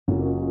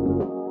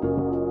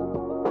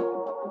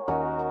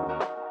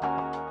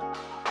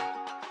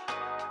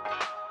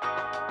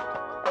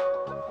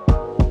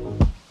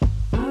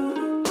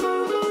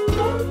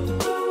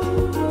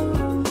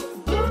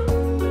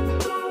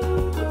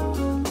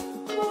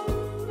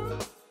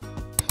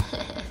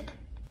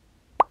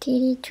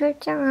딜이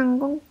출장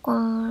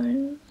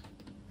항공권.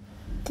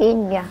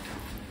 Gehen wir.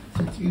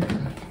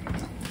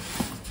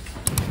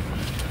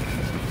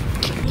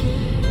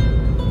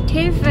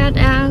 Till fährt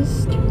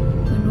erst.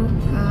 Genug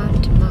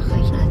Fahrt mache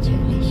ich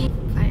natürlich,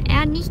 weil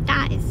er nicht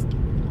da ist.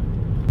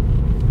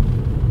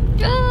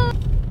 Ja.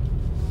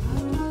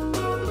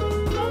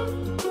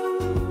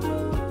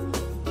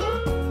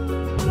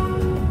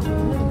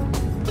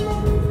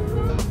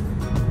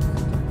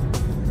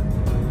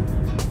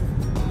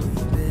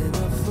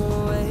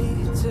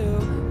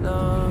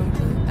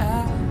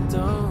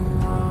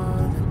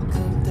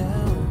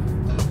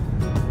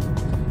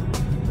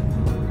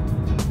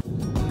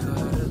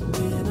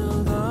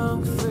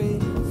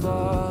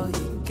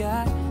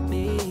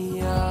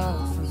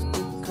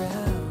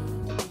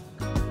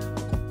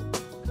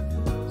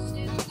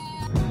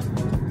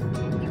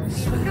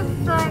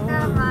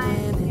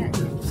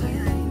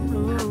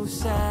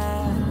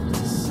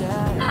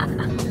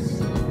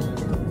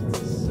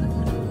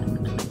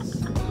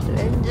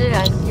 렌즈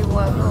안 끼고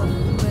와서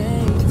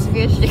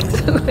 2개씩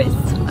쓰고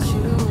있어.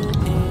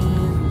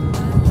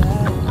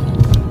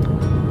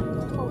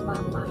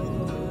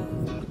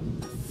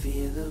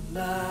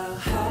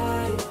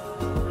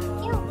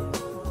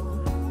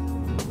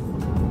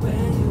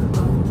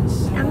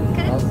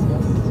 Danke.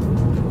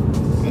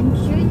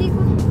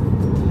 Entschuldigung.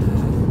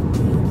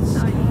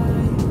 Sorry.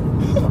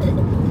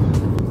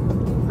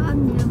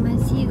 Haben wir mal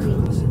Siri.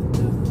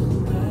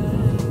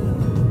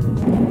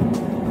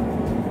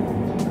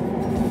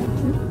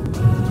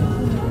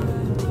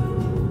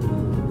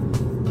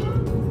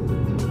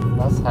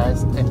 Was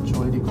heißt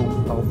Entschuldigung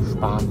auf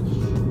Spanisch?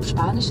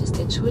 Spanisch ist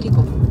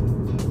Entschuldigung.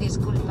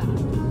 Disculpa.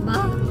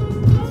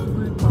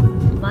 Disculpa.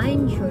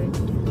 Mein Schuld.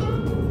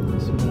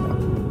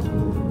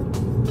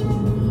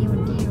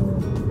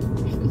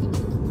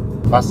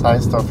 Was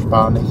heißt auf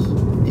Spanisch?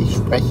 Ich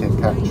spreche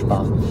kein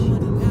Spanisch.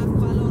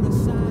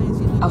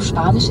 Auf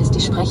Spanisch ist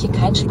ich spreche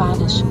kein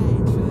Spanisch.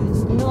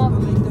 Nur.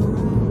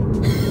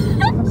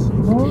 Was?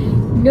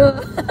 Nur.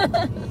 Das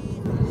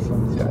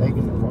sind die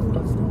eigenen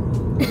Worte.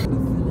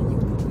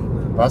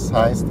 Was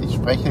heißt ich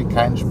spreche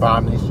kein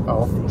Spanisch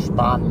auf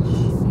Spanisch?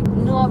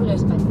 No hablo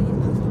español.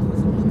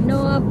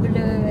 No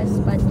hablo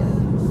español.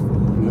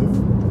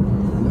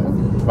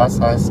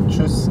 Was heißt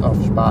Tschüss auf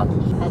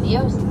Spanisch?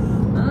 Adiós.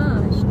 Ah,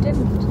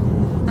 stimmt.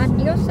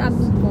 Adios,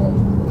 amigo.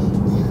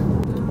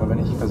 Aber wenn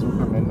ich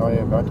versuche, mir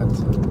neue Wörter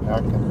zu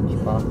merken in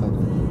Sprache, dann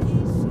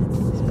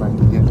ist mein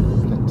Gehirn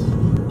komplett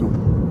dumm.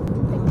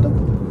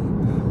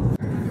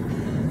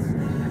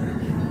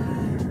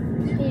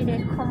 Viele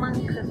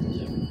Kommandköpfe.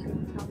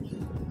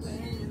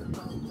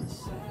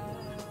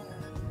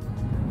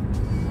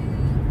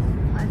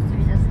 Weißt du,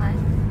 wie das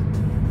heißt?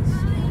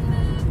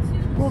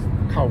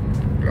 Kaum,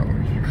 glaube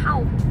ich.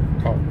 카우.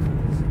 Kaum.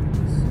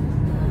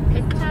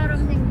 배처럼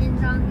생긴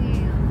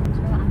성이에요. 저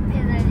앞에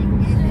달린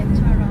게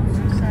배처럼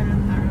물살을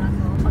발라서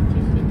버틸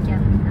수 있게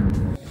합니다.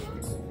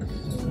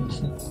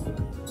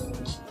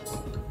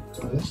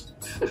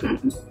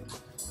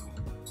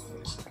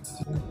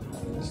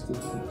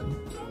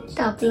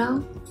 Da blau?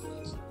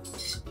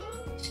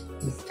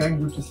 Das ist kein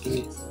gutes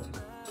Rätsel.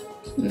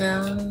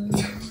 Ja.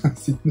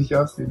 Sieht nicht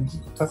aus wie eine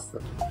Taste.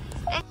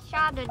 Echt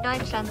schade,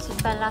 Deutschland zu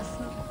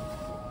verlassen.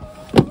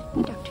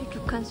 Ich dachte, du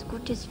kannst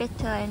gutes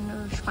Wetter in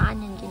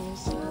Spanien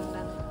genießen und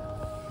dann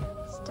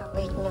ist es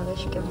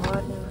regnerisch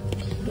geworden.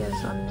 Hier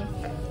sonnig.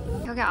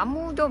 여기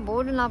아무도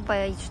모르나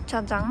봐요, 이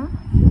주차장.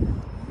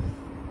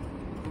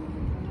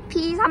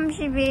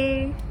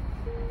 P31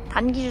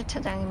 단기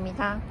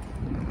주차장입니다.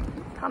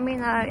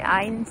 터미널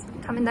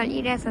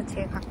 1에서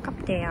제일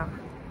가깝대요.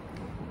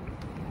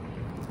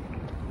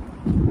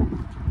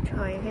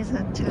 저에게서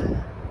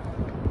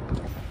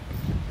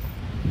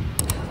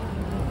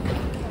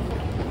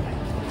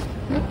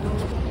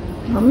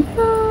멈춰.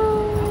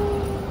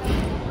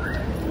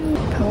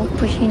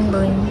 배고프신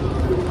분.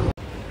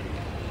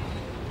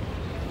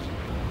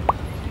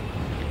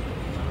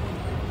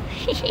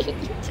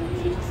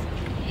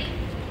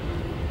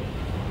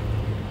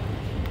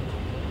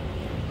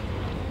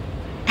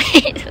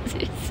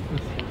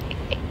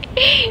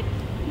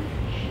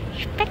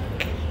 Speck.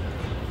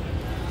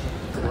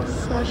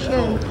 Sehr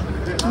schön.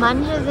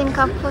 Manche sind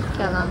kaputt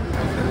gegangen.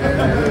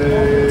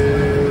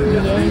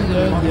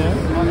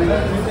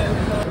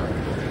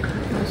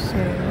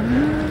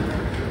 Barcelona.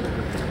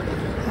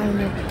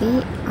 Palette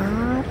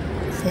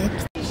A6.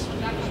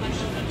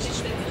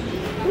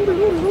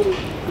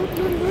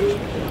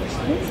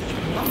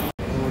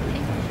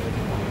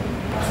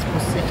 Jetzt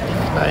muss ich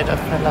dich leider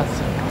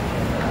verlassen.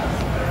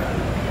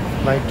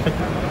 Weiter.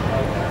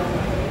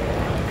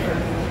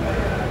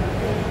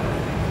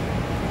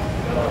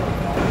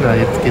 Ja,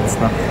 jetzt geht's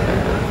nach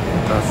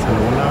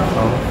Barcelona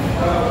auf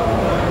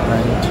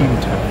ein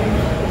Teamtreffen,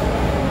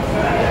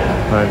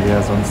 weil wir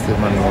sonst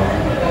immer nur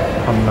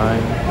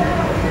online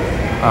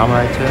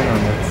arbeiten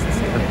und jetzt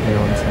treffen wir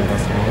uns in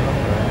Barcelona,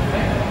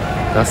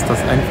 weil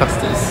das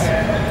Einfachste ist,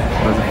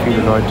 weil so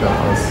viele Leute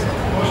aus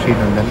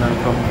verschiedenen Ländern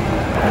kommen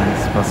und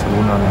ist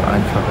Barcelona eine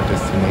einfache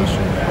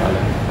Destination für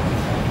alle.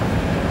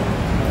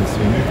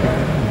 Deswegen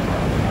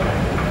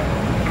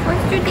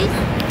Freust du dich?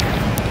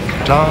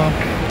 Klar,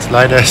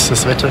 leider ist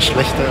das Wetter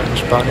schlechter in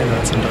Spanien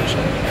als in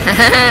Deutschland.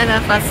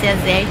 Das war sehr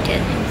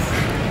selten.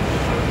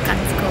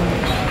 Ganz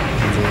komisch.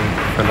 Also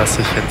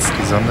verlasse ich jetzt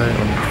die Sonne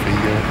und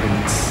fliege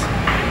ins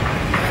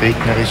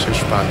regnerische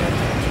Spanien.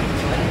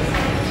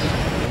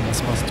 Was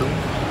machst du?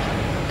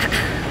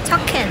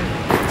 Zocken.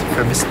 Du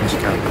vermisst mich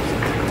gar nicht.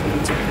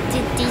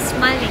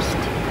 Diesmal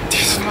nicht.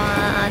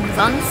 Aber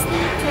ansonsten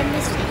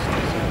vermisse ich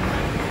dich.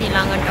 Wie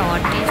lange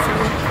dauert die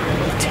Flug?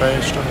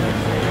 2 Stunden.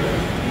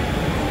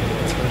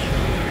 2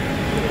 Stunden.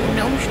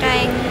 Ohne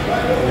Umsteigen?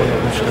 Ohne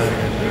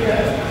Umsteigen.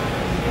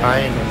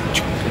 Rein und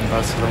in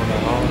Barcelona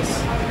raus.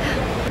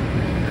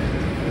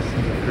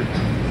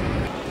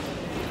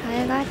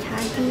 Halber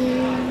Tagi.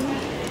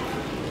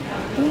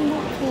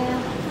 Ungefähr.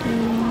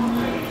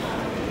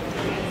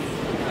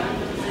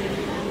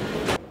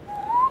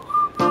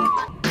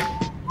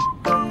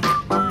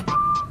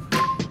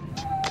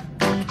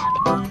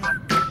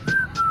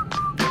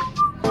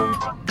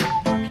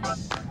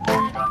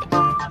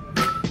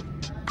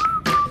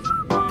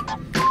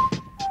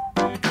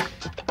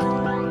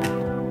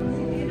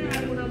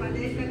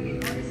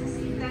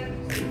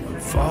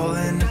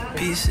 Falling to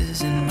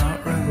pieces in my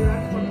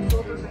room.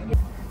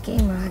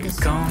 Geimmanhanen.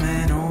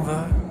 Coming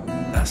over,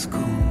 that's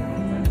cool.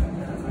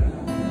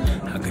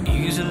 I could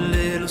use a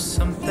little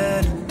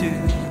something to do.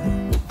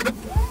 We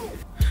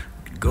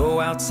could go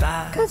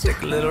outside,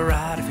 take a little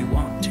ride if you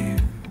want to.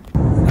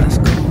 That's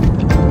cool.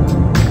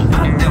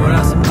 I did what I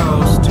was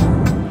supposed to.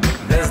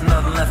 There's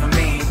nothing left for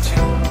me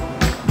to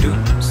do.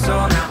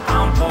 So now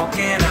I'm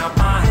walking out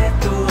my head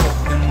through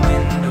open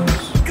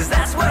windows. Cause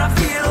that's what I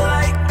feel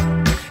like.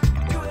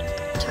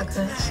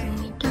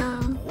 작았습니다.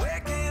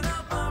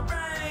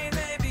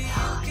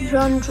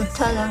 이런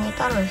주차장이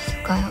따로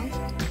있을까요?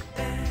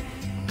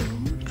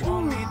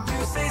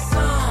 Say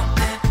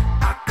something,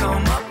 I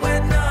come up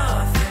with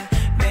nothing.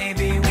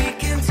 Maybe we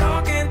can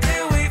talk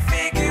until we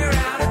figure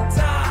out a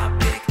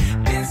topic.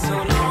 Been so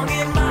long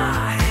in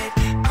my head,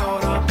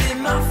 caught up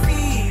in my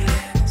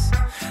feelings.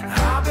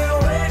 I've been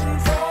waiting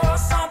for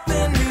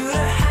something new to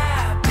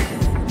happen.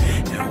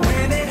 And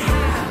when it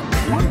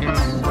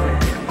happens,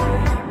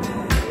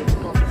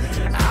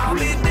 I'll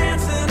be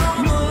dancing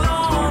on the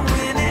lawn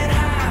when it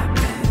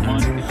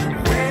happens.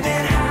 When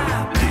it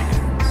happens,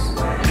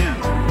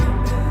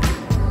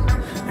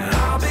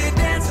 I'll be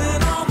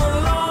dancing on the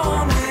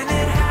lawn when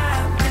it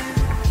happens.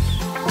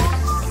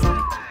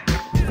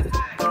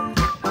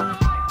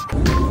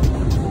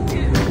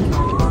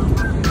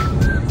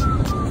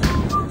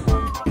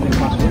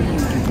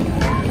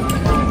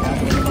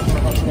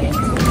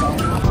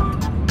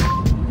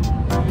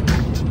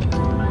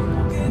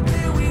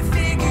 Until we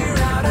figure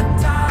out a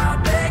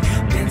topic.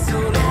 Been so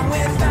long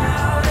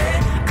without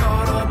it,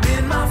 caught up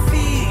in my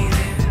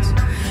feelings.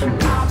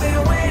 I've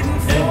been waiting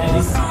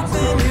for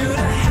something new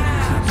to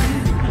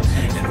happen.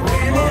 And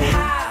when it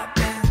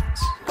happens,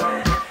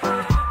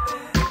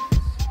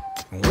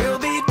 we'll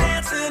be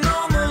dancing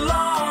on the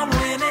lawn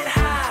when it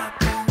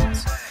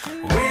happens.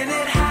 When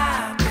it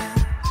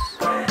happens,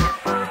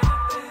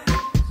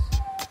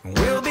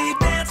 we'll be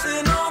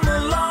dancing on the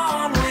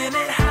lawn when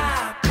it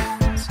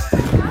happens.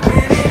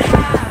 When it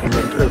happens,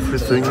 And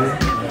everything.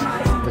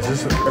 This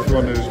is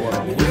Everyone knows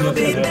one. we'll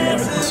be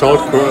dancing salt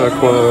on the lawn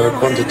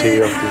quantity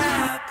when of it this.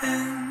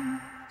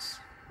 happens.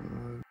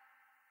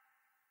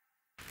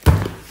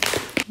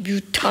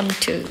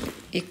 뮤턴트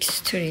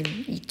익스트림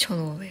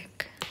 2500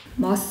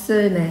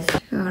 머슬맷.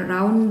 제가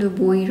라운드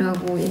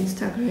보이라고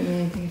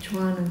인스타그램에 되게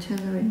좋아하는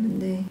채널이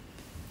있는데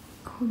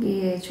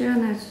거기에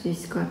출연할 수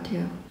있을 것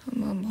같아요.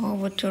 한번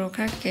먹어보도록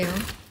할게요.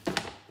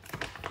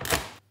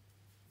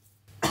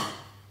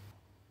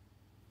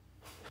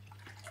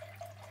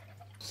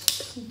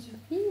 진짜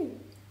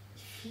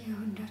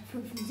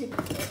 475.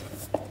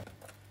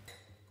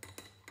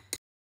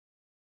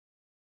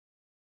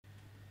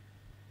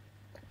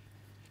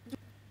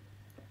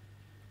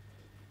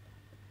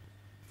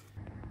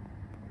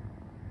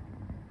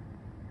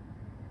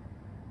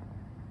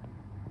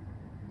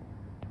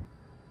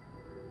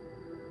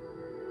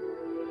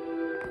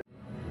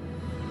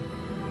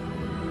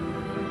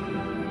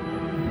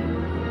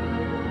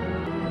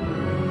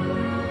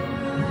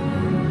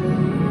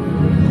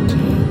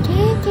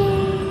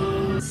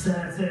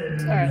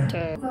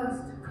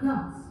 First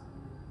class.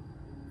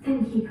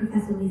 Thank you,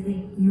 Professor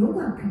Weasley. You're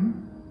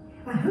welcome.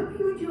 I hope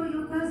you enjoy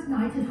your first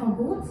night at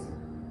Hogwarts.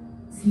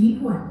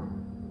 Sleep well.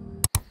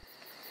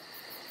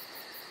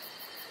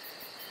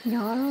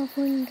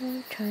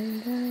 여러분도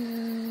잘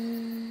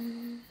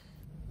자요.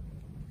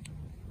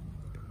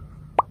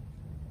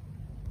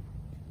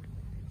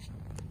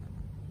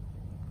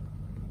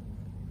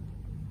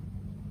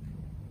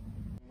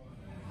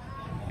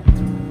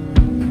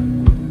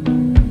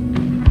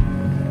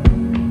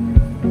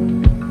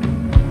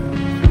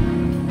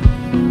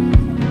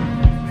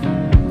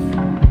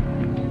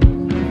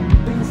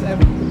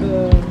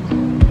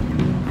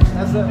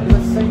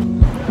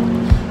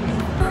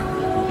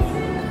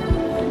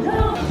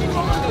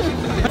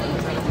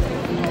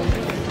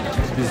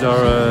 These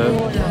are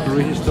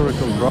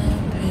prehistorical rocks.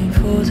 falling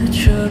for the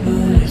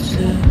trouble. It's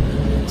a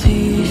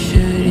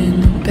t-shirt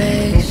in the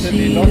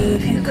backseat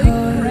of your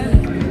car.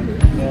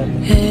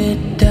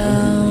 Head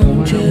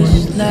down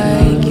just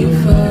like your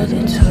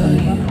father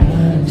taught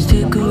you.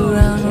 Stick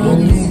around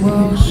when the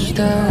walls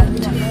start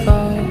to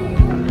fall.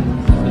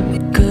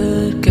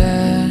 Good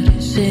God,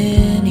 does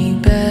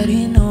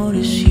anybody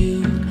notice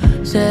you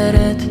sat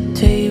at the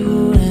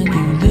table and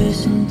you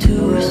listened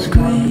to a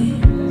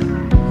scream?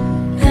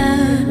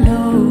 I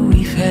know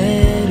we've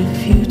had a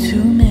few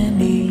too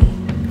many.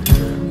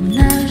 I'm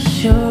not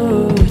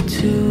sure what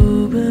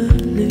to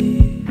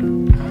believe.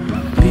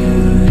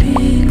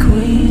 Beauty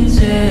queens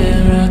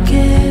and rock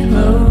and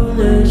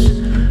rollers,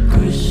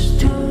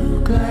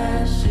 crystal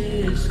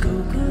glasses,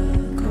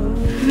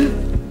 Coca-Cola.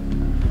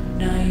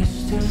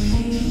 Nice to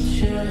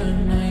meet you,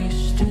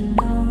 nice to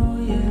know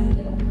you.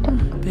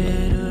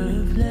 Better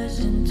have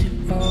listened to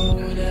all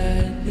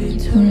that they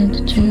told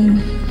오늘도 좀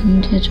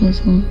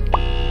문제줘서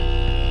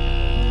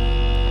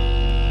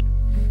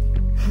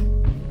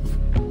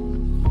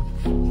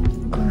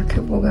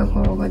그렇게 목에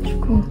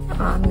걸어가지고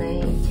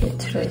안에 이게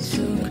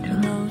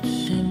들어있습니다.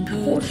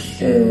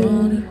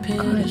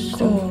 호스가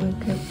있고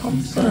이렇게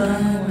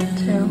펌프라는 것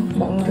같아요.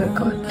 멍들 것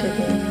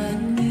같아요.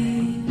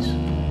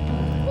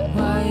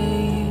 Why are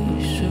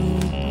you so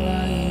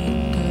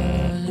quiet,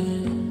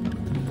 darling?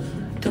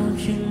 Don't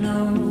you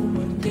know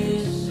what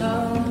this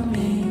all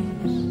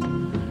means?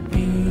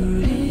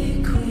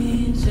 Beauty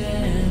queens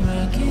and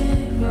rock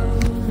and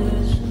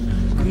rollers,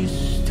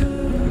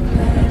 crystal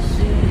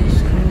glasses,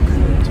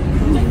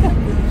 Coca-Cola.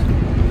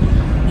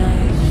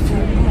 Nice to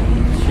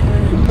meet you,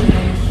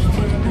 nice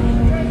to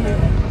know you.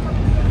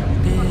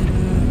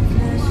 Better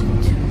listen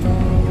to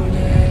all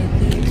that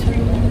they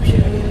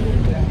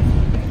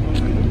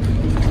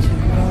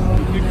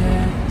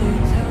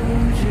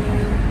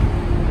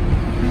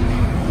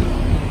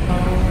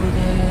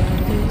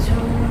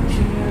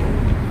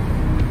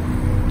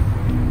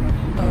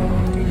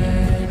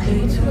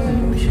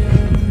told you.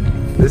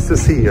 This is the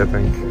sea, I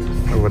think,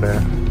 over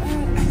there.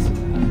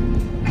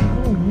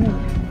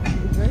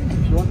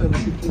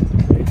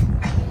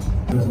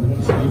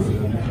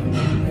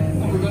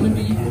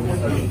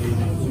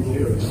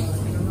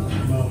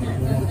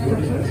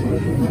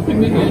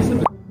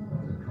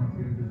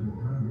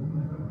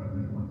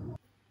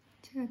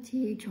 제가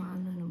제일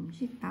좋아하는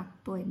음식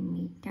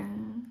낙도입니다.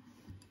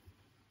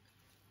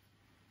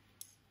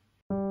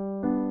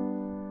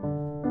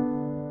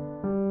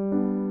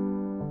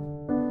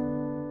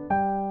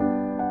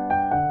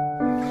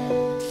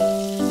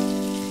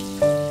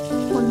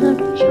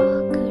 오늘은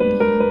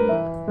초콜릿.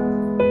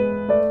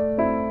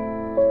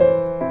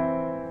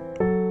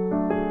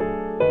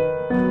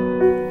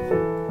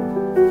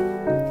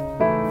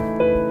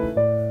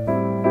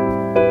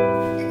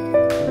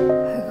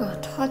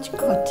 이거 터질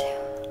것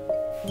같아요.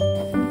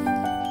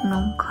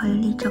 너무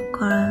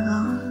걸리적거려서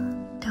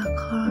내가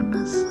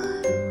걸어놨어요.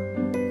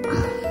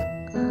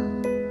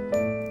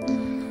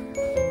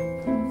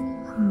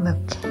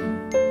 완벽해.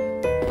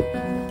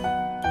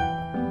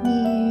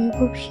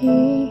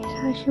 7시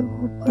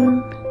 45분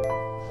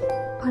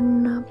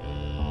반납.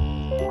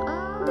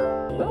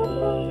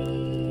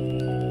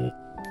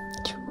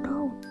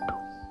 추러워.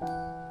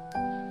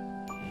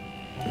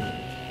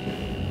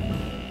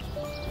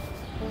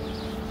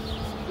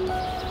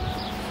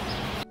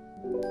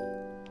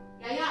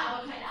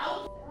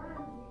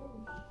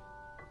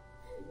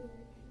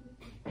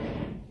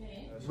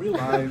 Real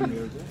live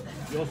music.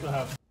 You also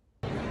have.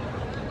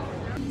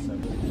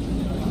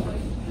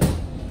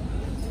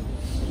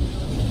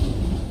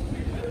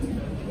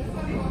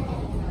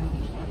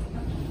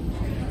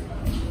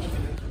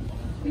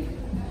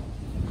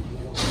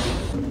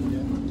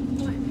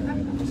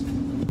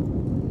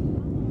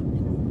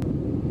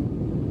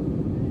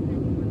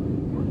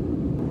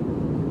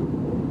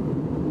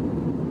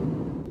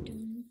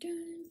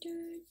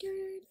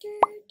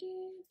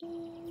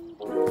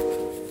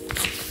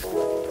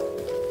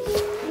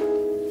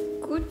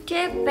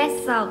 Gute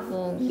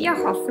Besserung. Wir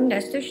hoffen,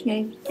 dass du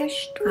schnell wieder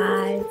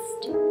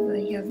strahlst. Aber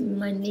ich habe in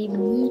meinem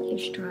Leben nie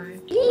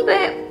gestrahlt.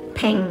 Liebe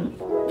Peng,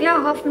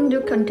 wir hoffen,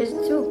 du konntest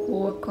zur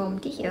Ruhe kommen,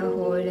 dich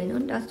erholen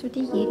und dass du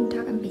dich jeden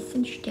Tag ein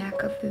bisschen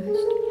stärker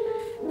fühlst.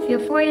 Wir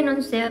freuen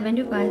uns sehr, wenn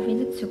du bald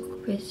wieder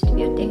zurück bist.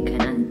 Wir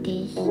denken an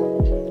dich.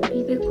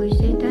 Liebe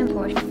Grüße, dein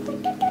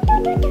Vorstand.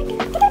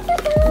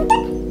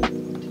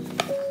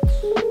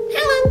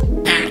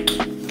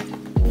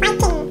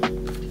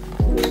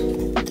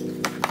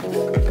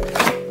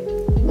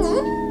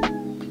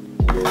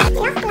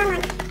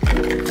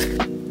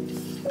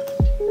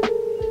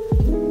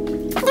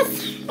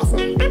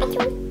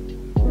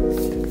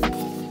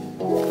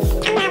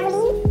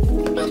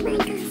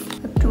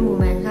 좀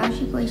보면서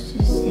하시고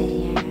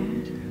있으세요.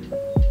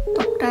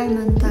 똑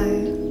닮은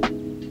딸.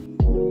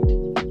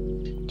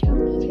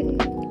 정이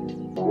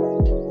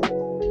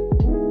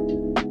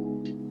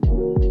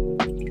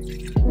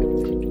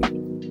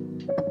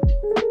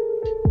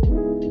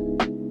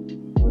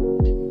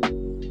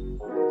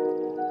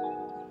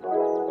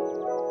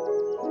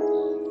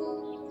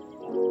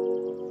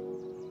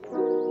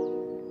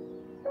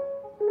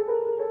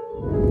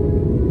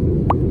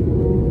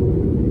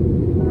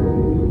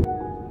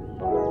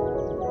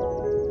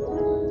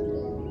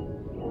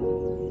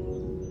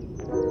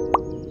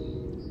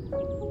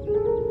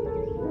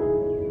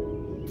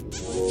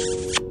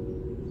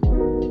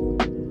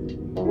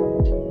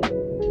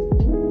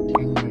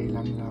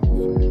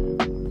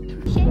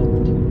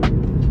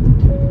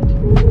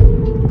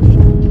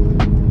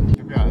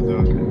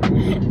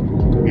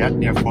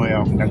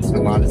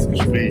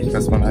Gespräch,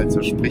 was man halt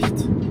so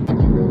spricht.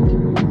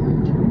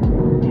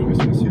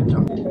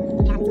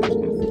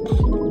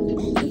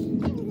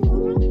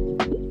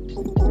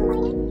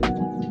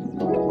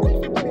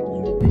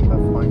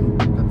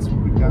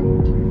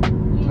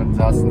 Dann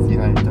saßen sie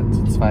halt dann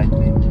zu zweit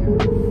neben mir.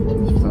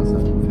 Ich saß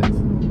halt im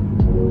Fenster.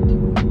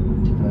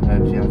 Dann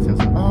hat sie halt so,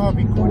 oh,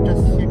 wie gut, dass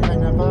hier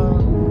keiner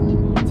war.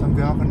 Jetzt haben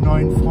wir auch einen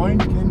neuen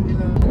Freund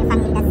kennengelernt. Wir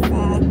fangen das zu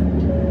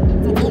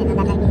erzählen und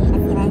dann irgendwie,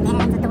 dass ihre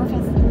Lehrerin so doof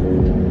ist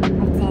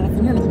und dass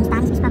sie nur mit ihnen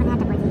Spanisch gesprochen hat,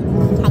 obwohl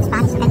sie kein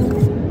Spanisch sprechen,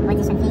 obwohl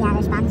sie schon 4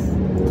 Jahre Spanisch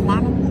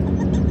lernen.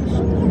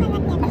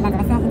 Und dann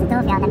so, was ist so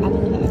doof? Ja, und dann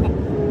irgendwie,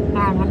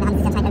 ja, dann haben sie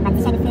sich anscheinend irgendwann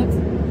sicher gefühlt.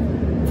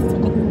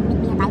 Mit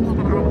mir, bei mir,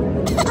 keine Ahnung.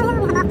 Oh ja, wir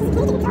haben auch das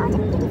Kind geklaut,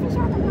 das Beauty Free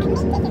Shop.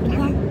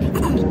 Ja, und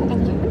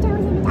irgendwie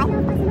Unterhose mit einer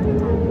auf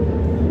Barcelona.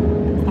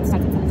 Ganz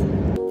stolz erzählt.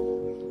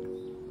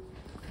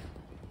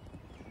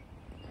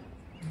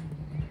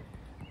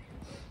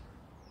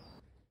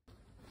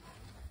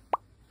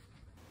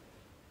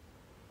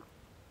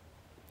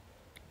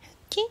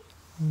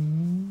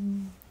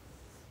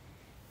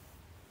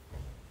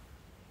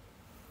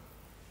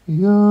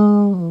 Ja,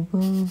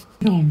 aber...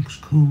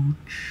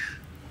 Coach.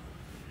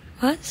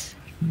 Was?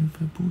 Ich bin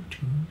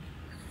verboten.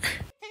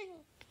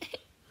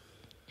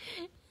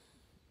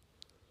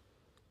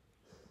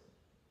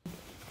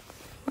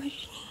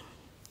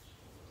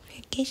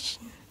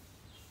 Vergessen.